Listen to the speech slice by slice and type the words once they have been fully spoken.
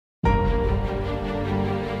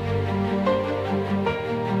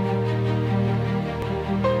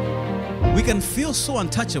We can feel so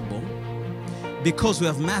untouchable because we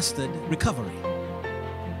have mastered recovery.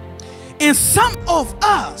 And some of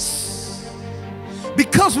us,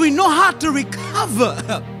 because we know how to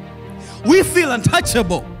recover, we feel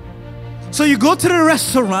untouchable. So you go to the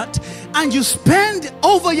restaurant and you spend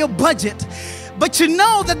over your budget, but you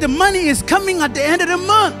know that the money is coming at the end of the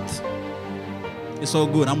month. It's all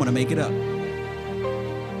good. I'm going to make it up.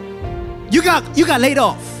 You got laid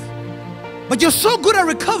off, but you're so good at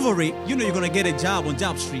recovery, you know you're going to get a job on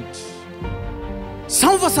Job Street.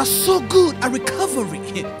 Some of us are so good at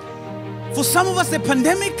recovery. For some of us, the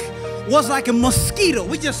pandemic was like a mosquito.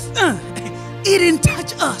 We just, it didn't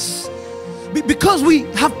touch us. Because we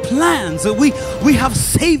have plans, we have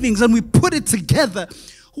savings, and we put it together.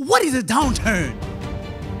 What is a downturn?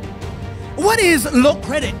 What is low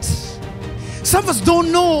credit? Some of us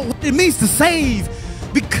don't know what it means to save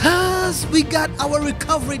because we got our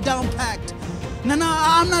recovery down packed. Now,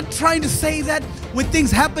 I'm not trying to say that when things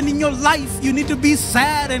happen in your life, you need to be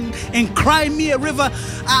sad and cry me a river.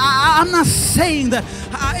 I'm not saying that.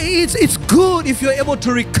 It's good if you're able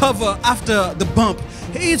to recover after the bump.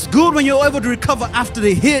 It's good when you're able to recover after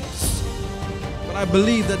the hit. But I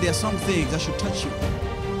believe that there are some things that should touch you.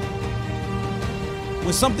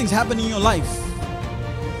 When something's happening in your life,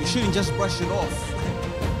 you shouldn't just brush it off.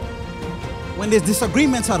 When there's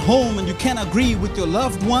disagreements at home and you can't agree with your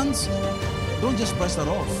loved ones, don't just brush that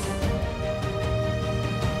off.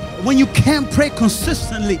 When you can't pray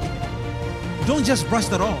consistently, don't just brush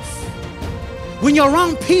that off. When you're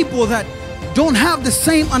around people that don't have the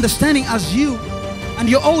same understanding as you, and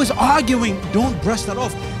you're always arguing, don't brush that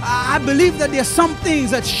off. I believe that there are some things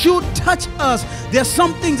that should touch us. There are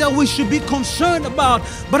some things that we should be concerned about.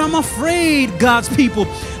 But I'm afraid, God's people,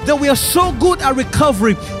 that we are so good at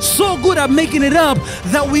recovery, so good at making it up,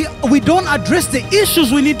 that we don't address the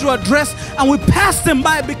issues we need to address, and we pass them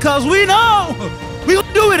by because we know we're going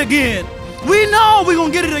to do it again. We know we're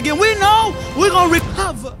going to get it again. We know we're going to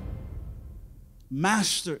recover.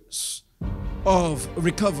 Masters of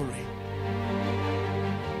recovery.